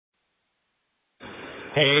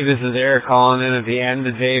Hey, this is Eric calling in at the end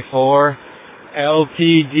of day 4.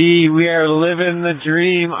 LTD, we are living the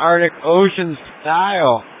dream, Arctic Ocean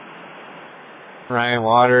style. Ryan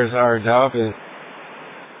Waters, our dub, is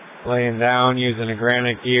laying down using a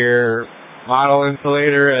Granite Gear model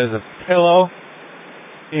insulator as a pillow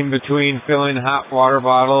in between filling hot water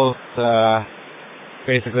bottles.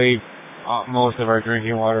 Basically, most of our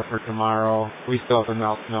drinking water for tomorrow. We still have to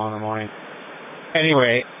melt snow in the morning.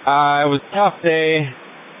 Anyway, it was a tough day.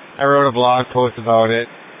 I wrote a blog post about it,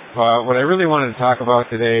 but what I really wanted to talk about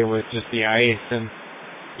today was just the ice. And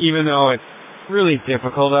even though it's really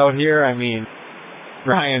difficult out here, I mean,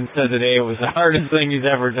 Ryan said today it was the hardest thing he's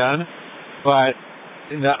ever done, but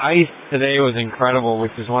the ice today was incredible,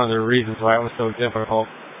 which is one of the reasons why it was so difficult.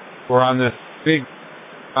 We're on this big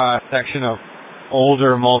section of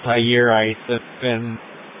older multi-year ice that's been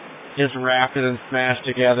just rafted and smashed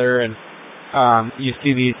together, and you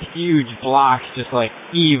see these huge blocks just like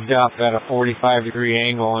heaved up at a 45-degree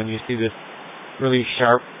angle, and you see this really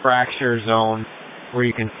sharp fracture zone where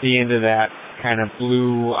you can see into that kind of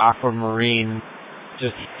blue aquamarine,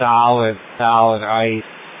 just solid ice,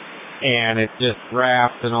 and it's just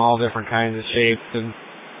wrapped in all different kinds of shapes and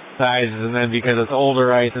sizes, and then because it's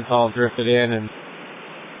older ice, it's all drifted in, and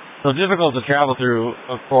so difficult to travel through,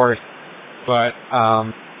 of course, but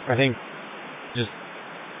I think just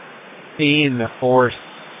seeing the force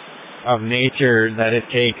of nature that it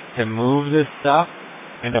takes to move this stuff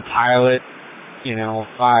and to pile it,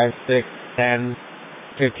 5, 6, 10,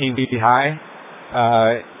 15 feet high,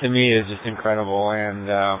 to me is just incredible, and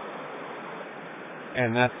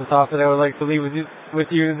that's the thought that I would like to leave with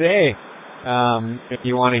you today. If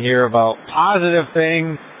you want to hear about positive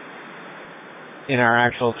things in our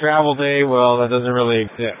actual travel day, well, that doesn't really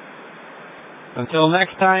exist. Until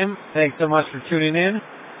next time, thanks so much for tuning in.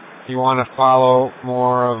 If you want to follow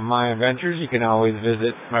more of my adventures, you can always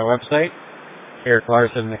visit my website,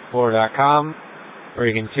 ericlarsonexplore.com, or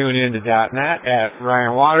you can tune in to .net at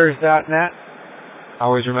ryanwaters.net.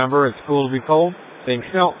 Always remember, it's cool to be cold. Think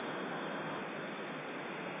snow.